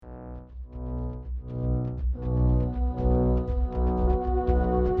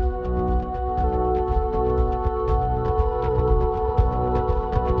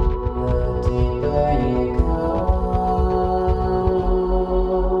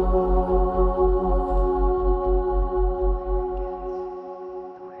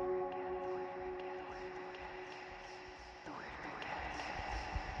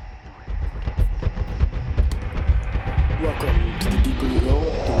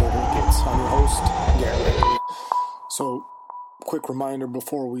So, quick reminder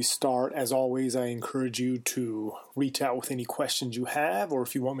before we start, as always, I encourage you to reach out with any questions you have, or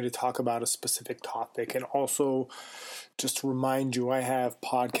if you want me to talk about a specific topic. And also, just to remind you, I have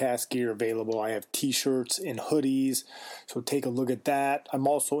podcast gear available. I have t-shirts and hoodies, so take a look at that. I'm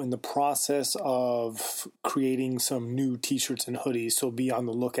also in the process of creating some new t-shirts and hoodies, so be on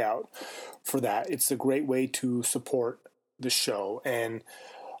the lookout for that. It's a great way to support the show. And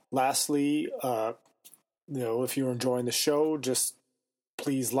lastly, if you're enjoying the show, just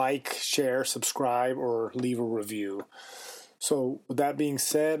please like, share, subscribe, or leave a review. So with that being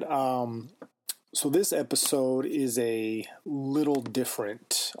said, so this episode is a little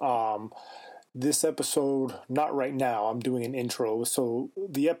different. This episode, not right now, I'm doing an intro. So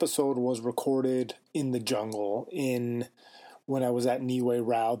the episode was recorded in the jungle when I was at Niue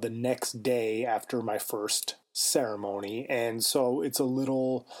Rao the next day after my first ceremony. And so it's a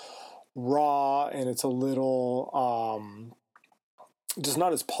little raw and it's a little just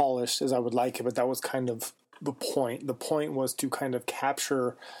not as polished as I would like it, but that was kind of the point. The point was to kind of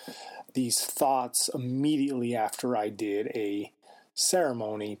capture these thoughts immediately after I did a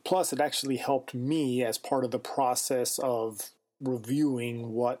ceremony. Plus, it actually helped me as part of the process of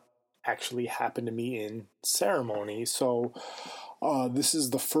reviewing what actually happened to me in ceremony. So this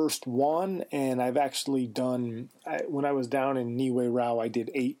is the first one, and I've actually done, when I was down in Niue Rao, I did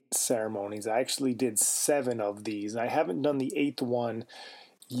 8 ceremonies. I actually did 7 of these. I haven't done the 8th one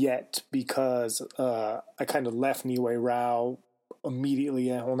yet because I kind of left Niue Rao immediately,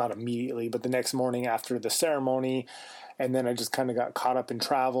 well, not immediately, but the next morning after the ceremony, and then I just kind of got caught up in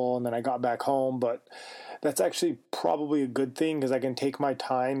travel, and then I got back home. But that's actually probably a good thing because I can take my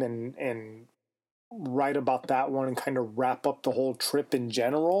time and write about that one and kind of wrap up the whole trip in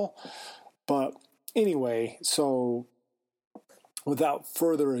general. But anyway, so without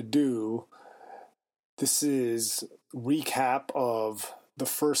further ado, this is recap of the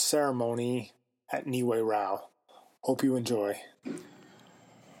first ceremony at Niue Rao. Hope you enjoy.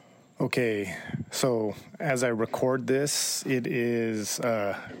 Okay, so as I record this, it is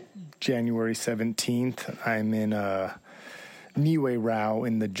January 17th. I'm in Niue Rao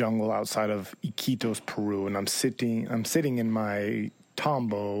in the jungle outside of Iquitos, Peru, and I'm sitting in my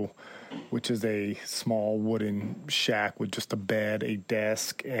tambo, which is a small wooden shack with just a bed, a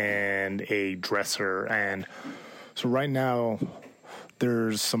desk, and a dresser. And so right now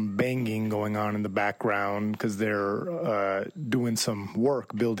there's some banging going on in the background because they're doing some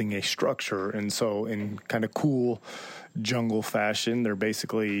work building a structure. And so in kind of cool jungle fashion, they're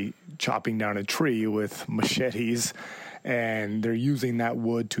basically chopping down a tree with machetes, and they're using that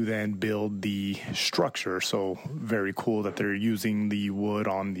wood to then build the structure. So very cool that they're using the wood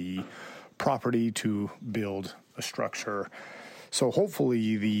on the property to build a structure. So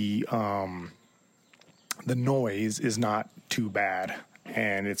hopefully the noise is not too bad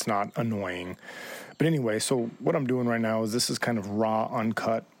and it's not annoying. But anyway, so what I'm doing right now is this is kind of raw,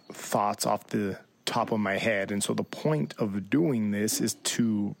 uncut thoughts off the top of my head. And so the point of doing this is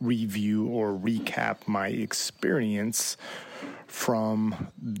to review or recap my experience from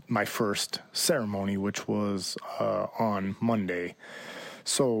my first ceremony, which was on Monday.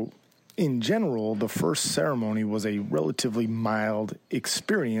 So in general, the first ceremony was a relatively mild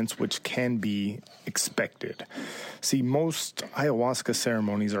experience, which can be expected. See, most ayahuasca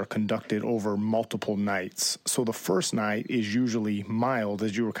ceremonies are conducted over multiple nights. So the first night is usually mild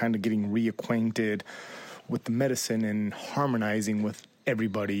as you were kind of getting reacquainted with the medicine and harmonizing with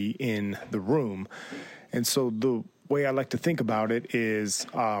everybody in the room. And so the way I like to think about it is,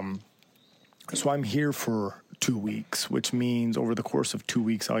 so I'm here for 2 weeks, which means over the course of 2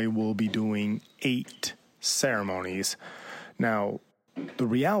 weeks, I will be doing 8 ceremonies. Now, the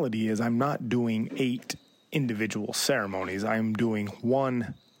reality is I'm not doing 8 individual ceremonies. I'm doing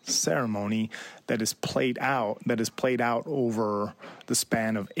one ceremony that is played out over the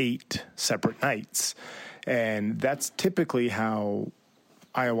span of 8 separate nights. And that's typically how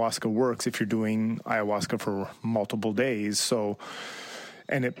ayahuasca works if you're doing ayahuasca for multiple days. So,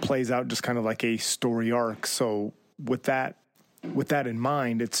 and it plays out just kind of like a story arc. So with that in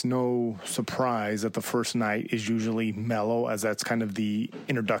mind, it's no surprise that the first night is usually mellow, as that's kind of the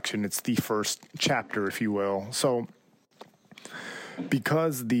introduction. It's the first chapter, if you will. So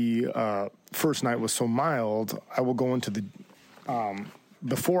because the first night was so mild, I will go into the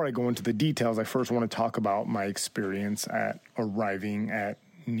before I go into the details, I first want to talk about my experience at arriving at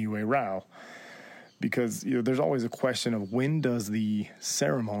Niue Rao. Because there's always a question of when does the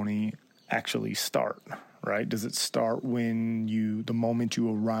ceremony actually start, right? Does it start the moment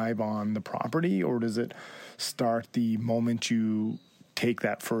you arrive on the property, or does it start the moment you take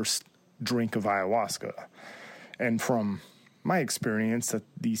that first drink of ayahuasca? And from my experience, that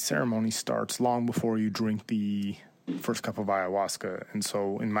the ceremony starts long before you drink the first cup of ayahuasca. And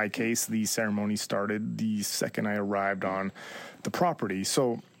so in my case, the ceremony started the second I arrived on the property.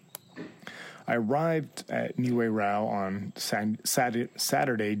 So I arrived at Nihue Rao on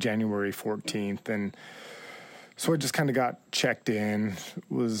Saturday, January 14th, and so I just kind of got checked in,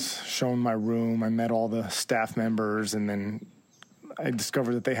 was shown my room. I met all the staff members, and then I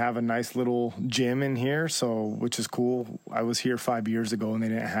discovered that they have a nice little gym in here, which is cool. I was here 5 years ago, and they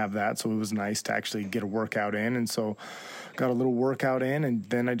didn't have that, so it was nice to actually get a workout in. And so got a little workout in, and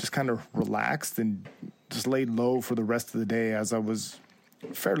then I just kind of relaxed and just laid low for the rest of the day, as I was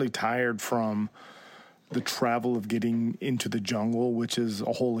fairly tired from the travel of getting into the jungle, which is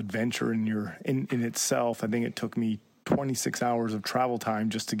a whole adventure in itself. I think it took me 26 hours of travel time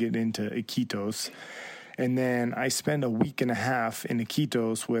just to get into Iquitos. And then I spent a week and a half in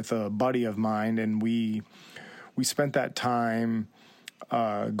Iquitos with a buddy of mine, and we spent that time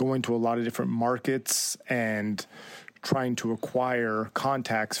going to a lot of different markets and trying to acquire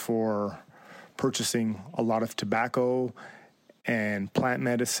contacts for purchasing a lot of tobacco and plant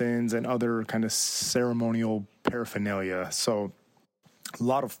medicines and other kind of ceremonial paraphernalia. So a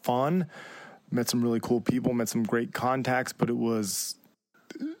lot of fun, met some really cool people, met some great contacts, but it was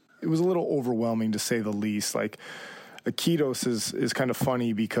a little overwhelming, to say the least. Like, Iquitos is kind of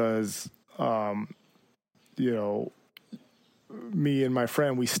funny because, me and my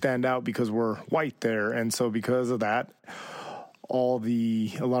friend, we stand out because we're white there. And so because of that, a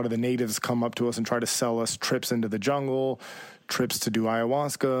lot of the natives come up to us and try to sell us trips into the jungle, trips to do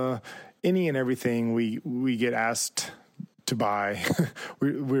ayahuasca, any and everything we get asked to buy.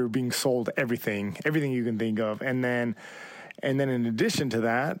 We're being sold everything you can think of. And then in addition to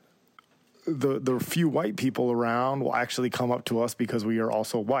that, the few white people around will actually come up to us because we are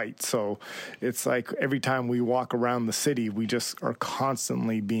also white. So it's like every time we walk around the city, we just are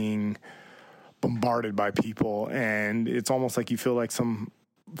constantly being bombarded by people, and it's almost like you feel like some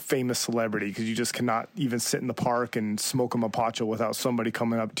famous celebrity because you just cannot even sit in the park and smoke a mapacho without somebody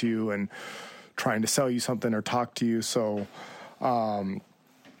coming up to you and trying to sell you something or talk to you. So,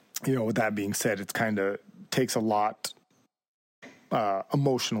 with that being said, it's kind of takes a lot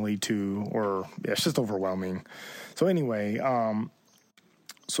emotionally it's just overwhelming. So anyway,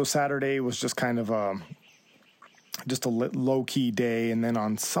 so Saturday was just kind of just a low-key day, and then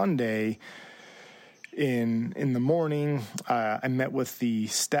on Sunday, in the morning, I met with the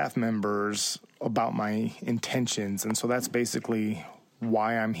staff members about my intentions. And so that's basically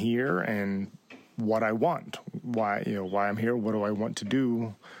why I'm here and what I want, why I'm here, what do I want to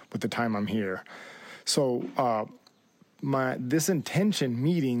do with the time I'm here. So, this intention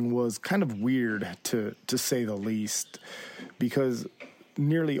meeting was kind of weird to say the least, because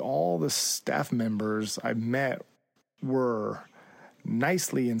nearly all the staff members I met were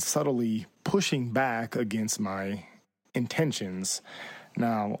nicely and subtly pushing back against my intentions.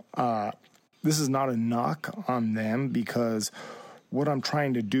 Now, this is not a knock on them, because what I'm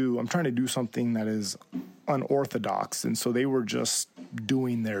trying to do something that is unorthodox. And so they were just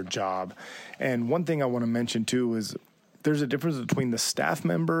doing their job. And one thing I want to mention too is there's a difference between the staff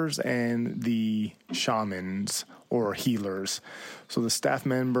members and the shamans or healers. So the staff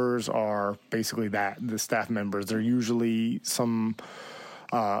members are basically the staff members. They're usually some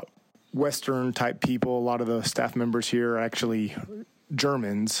Western type people. A lot of the staff members here are actually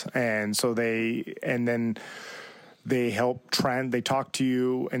Germans. And so they help they talk to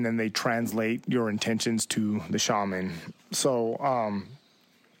you, and then they translate your intentions to the shaman. So,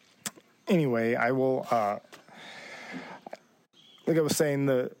 anyway, I will, like I was saying,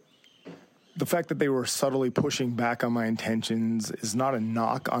 the fact that they were subtly pushing back on my intentions is not a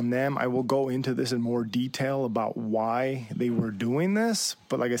knock on them. I will go into this in more detail about why they were doing this.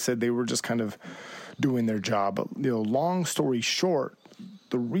 But like I said, they were just kind of doing their job. But, long story short,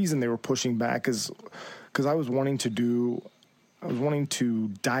 the reason they were pushing back is because I was wanting to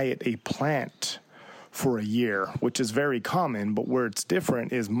diet a plant for a year, which is very common. But where it's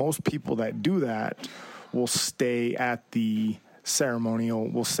different is most people that do that will stay at the ceremonial,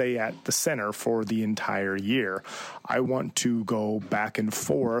 will stay at the center for the entire year. I want to go back and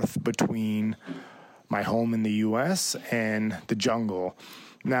forth between my home in the U.S. and the jungle.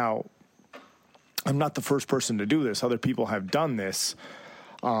 Now, I'm not the first person to do this. Other people have done this.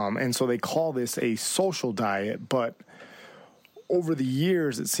 And so they call this a social diet, but over the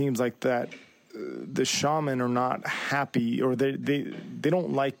years, it seems like that the shaman are not happy, or they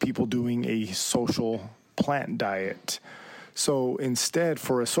don't like people doing a social plant diet. So instead,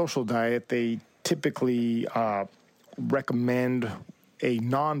 for a social diet, they typically recommend a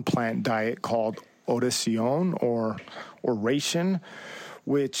non-plant diet called oración or oration,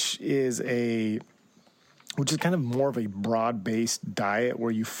 which is kind of more of a broad-based diet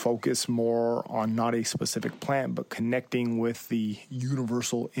where you focus more on not a specific plant, but connecting with the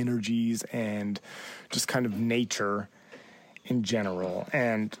universal energies and just kind of nature in general.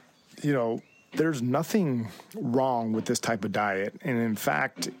 And, there's nothing wrong with this type of diet. And in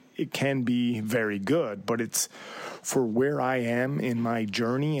fact, it can be very good, but it's for where I am in my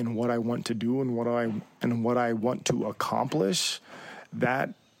journey and what I want to do and what I want to accomplish.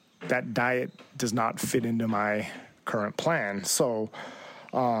 That diet does not fit into my current plan. So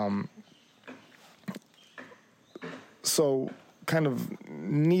kind of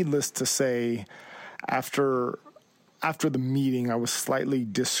needless to say, after the meeting, I was slightly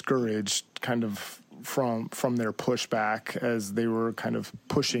discouraged kind of from their pushback as they were kind of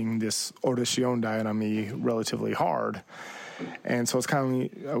pushing this oración diet on me relatively hard. And so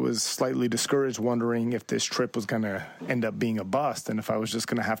I was slightly discouraged, wondering if this trip was going to end up being a bust and if I was just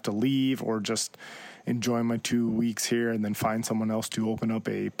going to have to leave or just enjoy my 2 weeks here and then find someone else to open up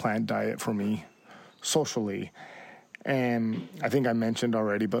a plant diet for me socially. And I think I mentioned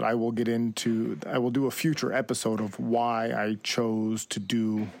already, but I will do a future episode of why I chose to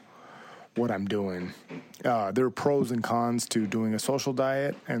do what I'm doing. There are pros and cons to doing a social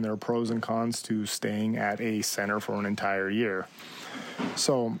diet, and there are pros and cons to staying at a center for an entire year.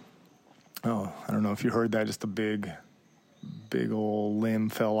 So, I don't know if you heard that, just a big old limb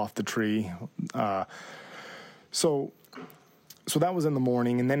fell off the tree. So that was in the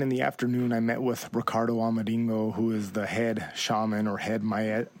morning, and then in the afternoon, I met with Ricardo Amadingo, who is the head shaman or head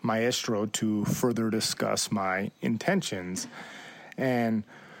maestro, to further discuss my intentions. And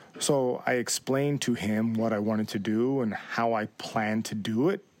so I explained to him what I wanted to do and how I planned to do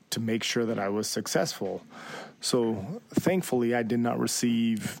it to make sure that I was successful. So thankfully, I did not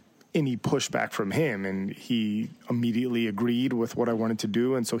receive any pushback from him, and he immediately agreed with what I wanted to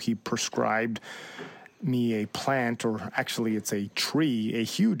do, and so he prescribed me a plant, or actually it's a tree, a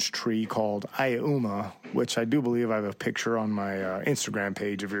huge tree called Ayauma, which I do believe I have a picture on my Instagram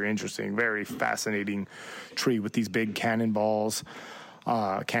page if you're interested. Very fascinating tree with these big cannonball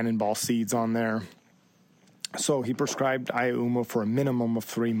seeds on there. So he prescribed Ayauma for a minimum of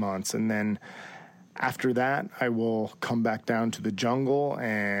 3 months, and then after that I will come back down to the jungle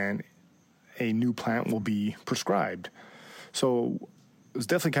and a new plant will be prescribed. So I was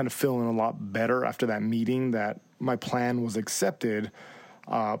definitely kind of feeling a lot better after that meeting that my plan was accepted,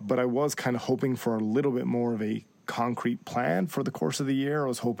 but I was kind of hoping for a little bit more of a concrete plan for the course of the year. I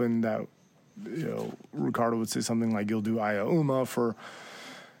was hoping that, Ricardo would say something like, you'll do Ayauma for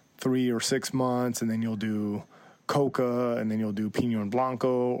 3 or 6 months, and then you'll do Coca, and then you'll do Piñón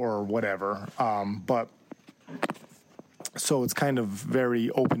Blanco or whatever. But so it's kind of very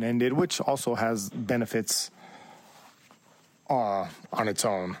open-ended, which also has benefits on its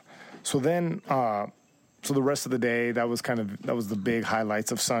own. So then, so the rest of the day, that was the big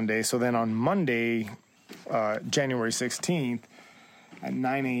highlights of Sunday. So then on Monday, January 16th at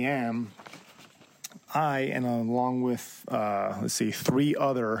 9 a.m., and along with, 3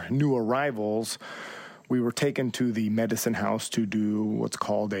 other new arrivals, we were taken to the medicine house to do what's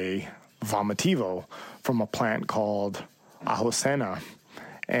called a vomitivo from a plant called Ajosena.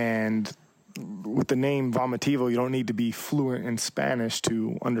 And with the name vomitivo, you don't need to be fluent in Spanish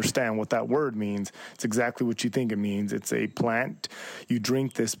to understand what that word means. It's exactly what you think it means. It's a plant. You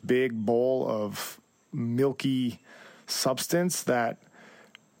drink this big bowl of milky substance that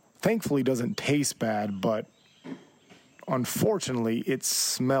thankfully doesn't taste bad, but unfortunately it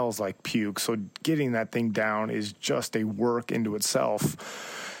smells like puke. So getting that thing down is just a work into itself,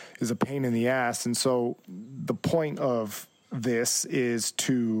 is a pain in the ass. And so the point of this is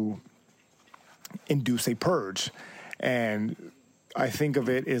to induce a purge, and I think of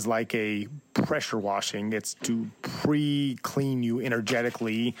it as like a pressure washing. It's to pre-clean you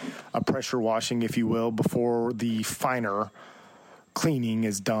energetically, a pressure washing, if you will, before the finer cleaning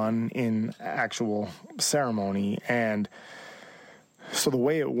is done in actual ceremony. And so the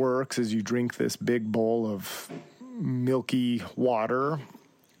way it works is you drink this big bowl of milky water,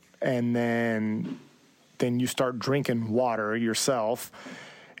 and then you start drinking water yourself.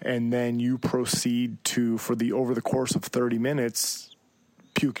 And then you proceed to, over the course of 30 minutes,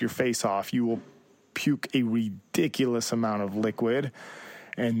 puke your face off. You will puke a ridiculous amount of liquid,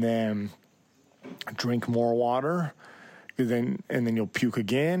 and then drink more water. And then you'll puke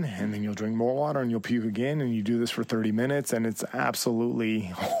again, and then you'll drink more water, and you'll puke again, and you do this for 30 minutes, and it's absolutely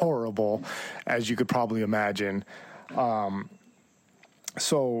horrible, as you could probably imagine.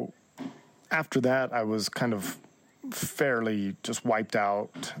 So after that, I was kind of fairly just wiped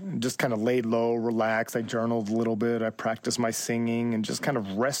out, just kind of laid low, relaxed. I journaled a little bit. I practiced my singing and just kind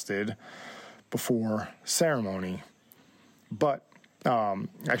of rested before ceremony. But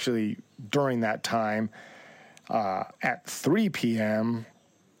actually, during that time, at 3 p.m.,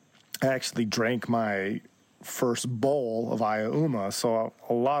 I actually drank my first bowl of Ayauma. So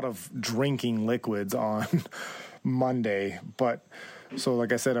a lot of drinking liquids on Monday. But so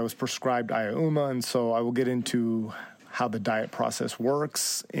like I said, I was prescribed Ayauma, and so I will get into how the diet process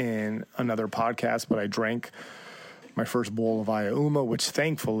works in another podcast. But I drank my first bowl of Ayauma, which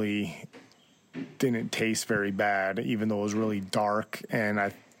thankfully didn't taste very bad, even though it was really dark, and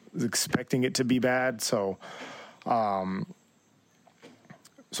I was expecting it to be bad. So that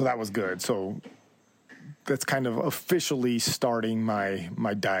was good. So that's kind of officially starting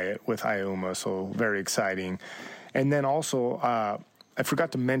my diet with Ayauma. So very exciting. And then also, I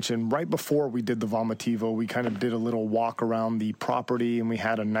forgot to mention, right before we did the Vomitivo, we kind of did a little walk around the property, and we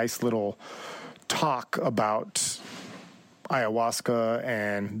had a nice little talk about ayahuasca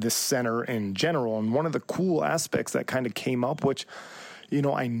and this center in general. And one of the cool aspects that kind of came up, which,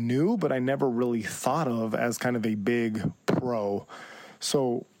 I knew, but I never really thought of as kind of a big pro.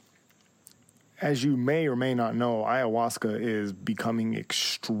 So as you may or may not know, ayahuasca is becoming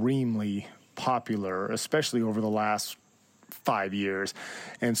extremely popular, especially over the last 5 years.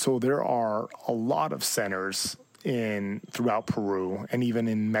 And so there are a lot of centers throughout Peru, and even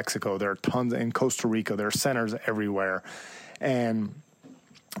in Mexico. There are tons, in Costa Rica, there are centers everywhere. And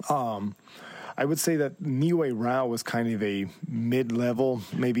I would say that Nihue Rao was kind of a mid-level,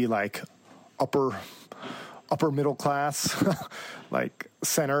 maybe like upper middle class like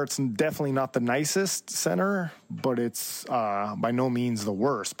center. It's definitely not the nicest center, but it's by no means the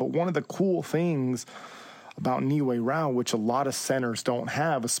worst. But one of the cool things about Nihue Rao, which a lot of centers don't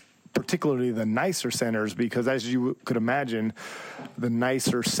have, is particularly the nicer centers, because as you could imagine, the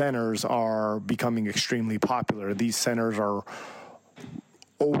nicer centers are becoming extremely popular. These centers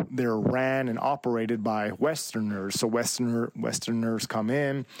they're ran and operated by Westerners. So Westerners come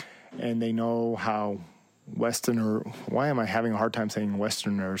in, and they know how why am I having a hard time saying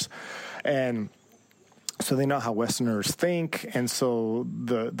Westerners? And so they know how Westerners think, and so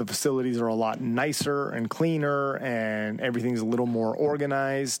the facilities are a lot nicer and cleaner, and everything's a little more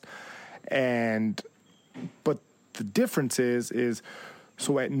organized. But the difference is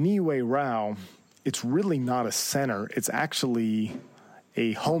so at Nihue Rao, it's really not a center. It's actually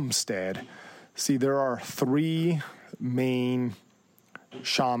a homestead. See, there are 3 main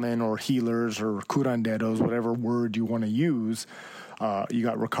shaman or healers or curanderos, whatever word you want to use. You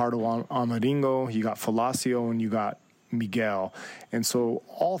got Ricardo Amaringo, you got Falacio, and you got Miguel. And so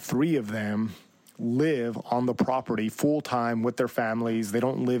all 3 of them live on the property full-time with their families. They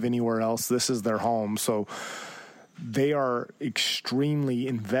don't live anywhere else. This is their home. So they are extremely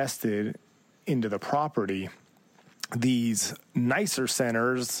invested into the property. These nicer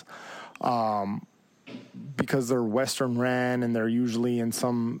centers, because they're Western ran and they're usually in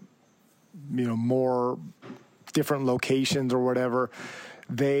some, more different locations or whatever,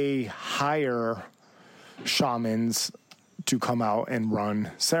 they hire shamans to come out and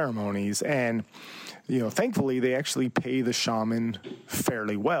run ceremonies. And, thankfully they actually pay the shaman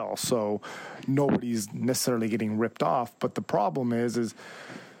fairly well. So nobody's necessarily getting ripped off. But the problem is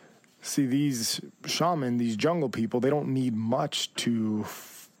see, these shaman, these jungle people, they don't need much to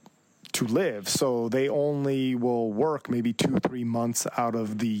live. So they only will work maybe 2-3 months out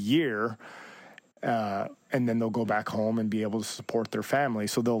of the year, and then they'll go back home and be able to support their family.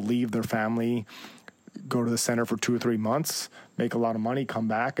 So they'll leave their family, go to the center for 2 or 3 months, make a lot of money, come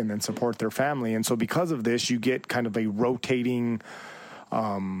back, and then support their family. And so because of this, you get kind of a rotating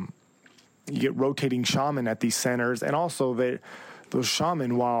shaman at these centers. And also those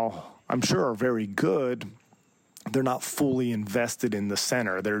shaman, while I'm sure are very good, they're not fully invested in the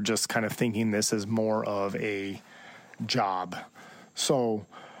center. They're just kind of thinking this is more of a job. So,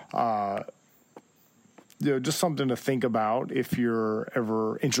 just something to think about if you're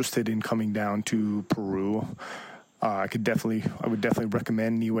ever interested in coming down to Peru. I would definitely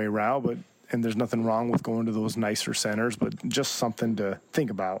recommend Nihue Rao, and there's nothing wrong with going to those nicer centers, but just something to think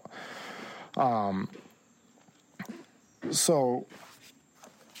about. So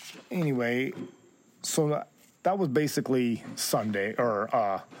anyway, so that was basically Sunday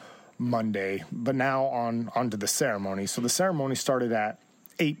or Monday, but now on to the ceremony. So the ceremony started at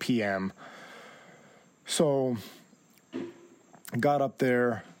 8 p.m. So got up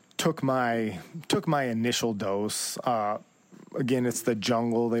there, took my initial dose. Again, it's the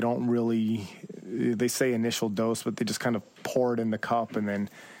jungle. They say initial dose, but they just kind of pour it in the cup and then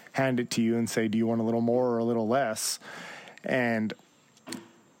hand it to you and say, do you want a little more or a little less? And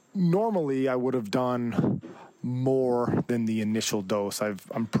normally I would have done more than the initial dose.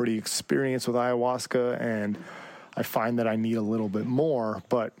 I'm pretty experienced with ayahuasca, and I find that I need a little bit more,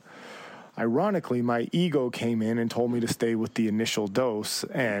 but ironically, my ego came in and told me to stay with the initial dose,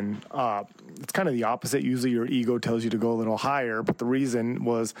 and it's kind of the opposite. Usually your ego tells you to go a little higher, but the reason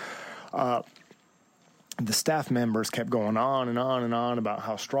was the staff members kept going on and on and on about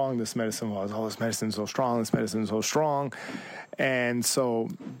how strong this medicine was. Oh, this medicine's so strong, this medicine's so strong. And so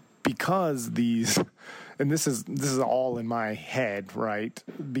because these, and this is all in my head, right?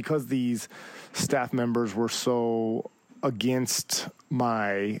 Because these staff members were so against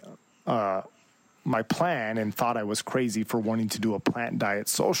my plan and thought I was crazy for wanting to do a plant diet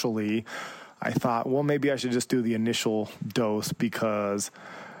socially, I thought, well, maybe I should just do the initial dose because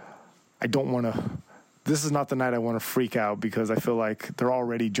I don't want to. This is not the night I want to freak out, because I feel like they're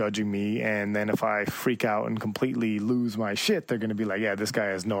already judging me. And then if I freak out and completely lose my shit, they're going to be like, yeah, this guy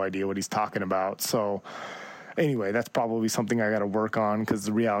has no idea what he's talking about. So anyway, that's probably something I got to work on, because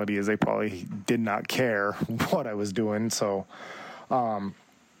the reality is they probably did not care what I was doing. So, but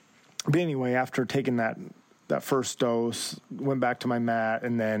anyway, after taking that first dose, went back to my mat,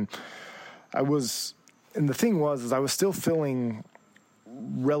 and then and the thing was I was still feeling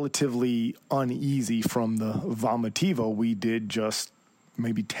relatively uneasy from the vomitivo we did just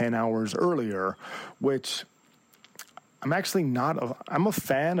maybe 10 hours earlier, which I'm actually I'm a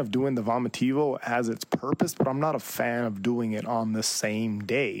fan of doing the vomitivo as its purpose, but I'm not a fan of doing it on the same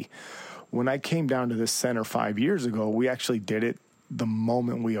day. When I came down to this center 5 years ago, we actually did it the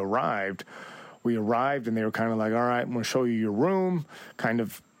moment we arrived. We arrived and they were kind of like, all right, I'm going to show you your room, kind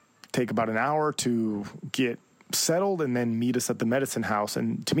of take about an hour to get settled, and then meet us at the medicine house.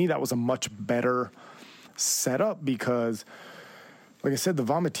 And to me, that was a much better setup because, like I said, the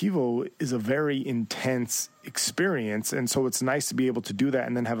vomitivo is a very intense experience. And so it's nice to be able to do that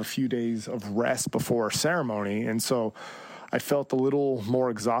and then have a few days of rest before a ceremony. And so I felt a little more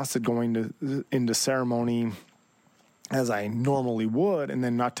exhausted going into ceremony as I normally would. And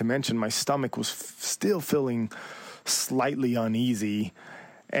then not to mention my stomach was still feeling slightly uneasy.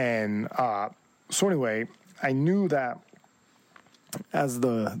 And so anyway, I knew that as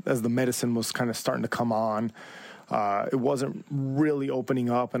the medicine was kind of starting to come on, it wasn't really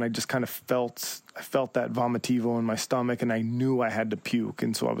opening up, and I just kind of felt that vomitivo in my stomach, and I knew I had to puke,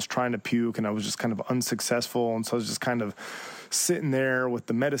 and so I was trying to puke, and I was just kind of unsuccessful, and so I was just kind of sitting there with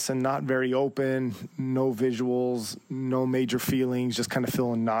the medicine not very open, no visuals, no major feelings, just kind of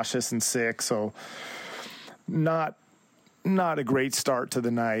feeling nauseous and sick. So not a great start to the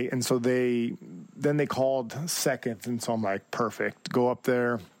night. And so they called seconds, and so I'm like, perfect, go up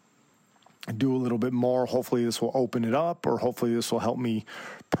there, do a little bit more, hopefully this will open it up, or hopefully this will help me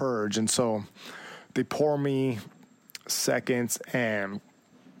purge. And so they pour me seconds, and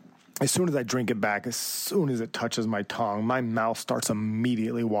as soon as I drink it back, as soon as it touches my tongue, my mouth starts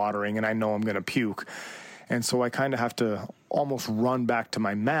immediately watering, and I know I'm going to puke. And so I kind of have to almost run back to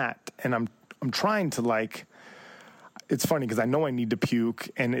my mat, and I'm trying to it's funny because I know I need to puke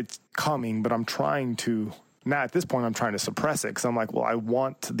and it's coming, but I'm trying to, now at this point, I'm trying to suppress it because I'm like, well, I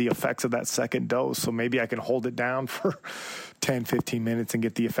want the effects of that second dose, so maybe I can hold it down for 10, 15 minutes and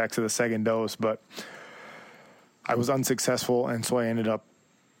get the effects of the second dose. But I was unsuccessful, and so I ended up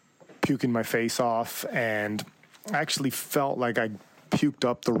puking my face off, and I actually felt like I puked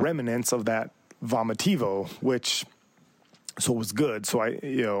up the remnants of that vomitivo, which so was good. So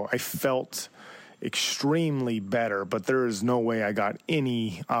I felt extremely better, but there is no way I got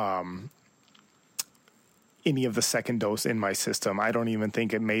any of the second dose in my system. I don't even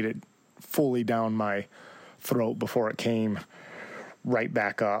think it made it fully down my throat before it came right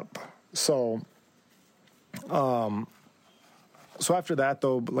back up. So after that,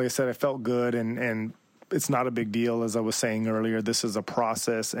 though, like I said, I felt good, and it's not a big deal. As I was saying earlier, this is a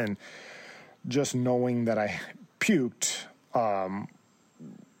process, and just knowing that I puked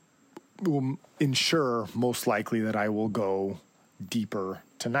will ensure most likely that I will go deeper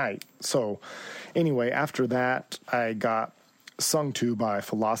tonight. So anyway, after that, I got sung to by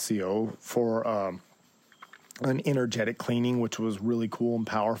Falacio for an energetic cleaning, which was really cool and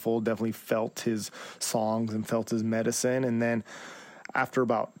powerful. Definitely felt his songs and felt his medicine. And then after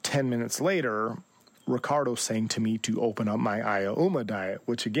about 10 minutes later, Ricardo sang to me to open up my Ayauma diet,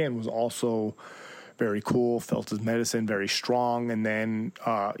 which again was also very cool. Felt his medicine, very strong, and then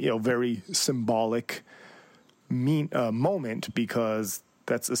very symbolic moment, because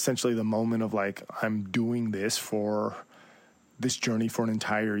that's essentially the moment of like, I'm doing this journey for an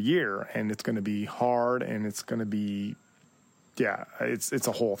entire year, and it's going to be hard, and it's going to be yeah, it's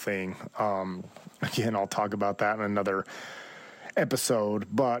a whole thing. Again, I'll talk about that in another episode.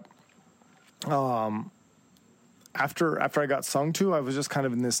 But after I got sung to, I was just kind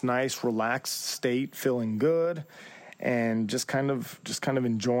of in this nice, relaxed state, feeling good, and just kind of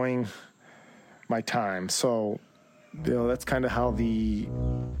enjoying my time. So, that's kind of how the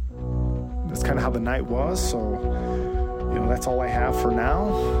night was. So, that's all I have for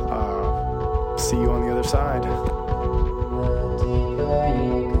now. See you on the other side.